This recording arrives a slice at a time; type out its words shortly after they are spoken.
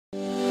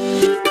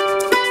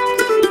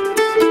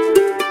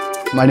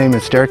My name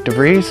is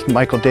DeVries,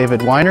 Michael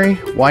David Winery,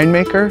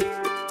 winemaker.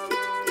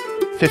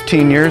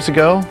 15 years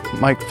ago,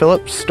 Mike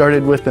Phillips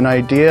started with an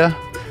idea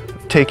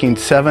of taking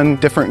 7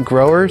 different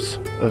growers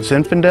of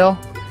zinfandel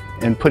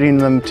and putting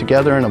them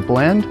together in a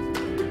blend.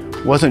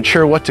 Wasn't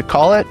sure what to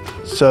call it,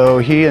 so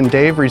he and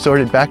Dave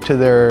resorted back to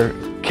their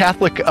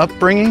Catholic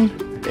upbringing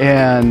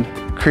and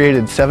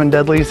created 7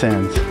 Deadly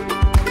Zins.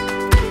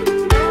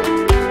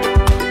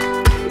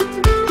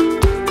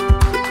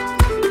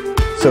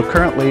 So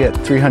currently at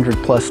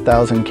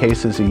 300,000+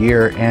 cases a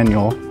year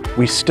annual,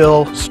 we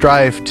still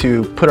strive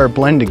to put our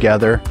blend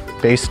together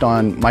based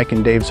on Mike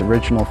and Dave's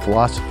original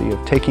philosophy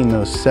of taking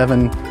those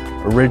 7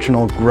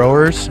 original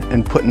growers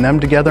and putting them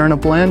together in a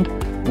blend.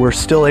 We're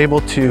still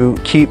able to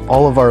keep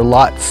all of our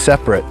lots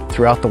separate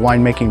throughout the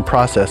winemaking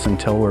process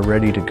until we're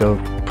ready to go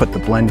put the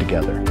blend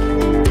together.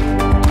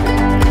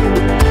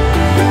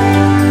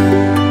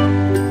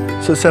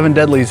 So 7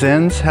 Deadly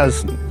Zins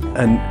has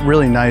a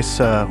really nice,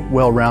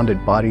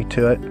 well-rounded body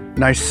to it.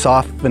 Nice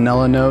soft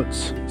vanilla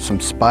notes,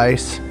 some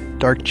spice,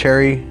 dark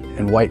cherry,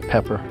 and white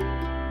pepper.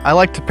 I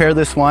like to pair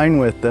this wine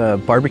with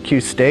barbecue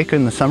steak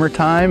in the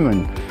summertime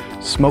and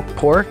smoked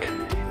pork,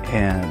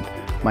 and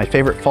my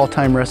favorite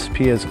fall-time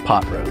recipe is a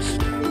pot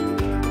roast.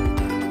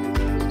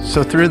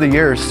 So through the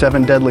years,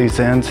 7 Deadly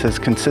Zins has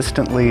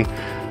consistently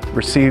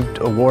received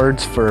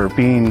awards for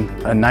being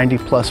a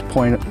 90+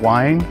 point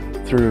wine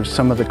through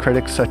some of the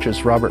critics such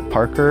as Robert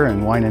Parker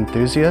and Wine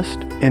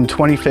Enthusiast. In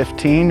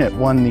 2015, it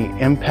won the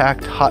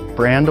Impact Hot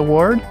Brand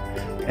Award,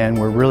 and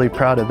we're really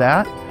proud of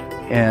that.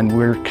 And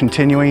we're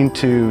continuing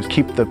to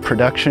keep the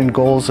production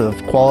goals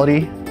of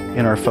quality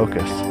in our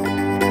focus.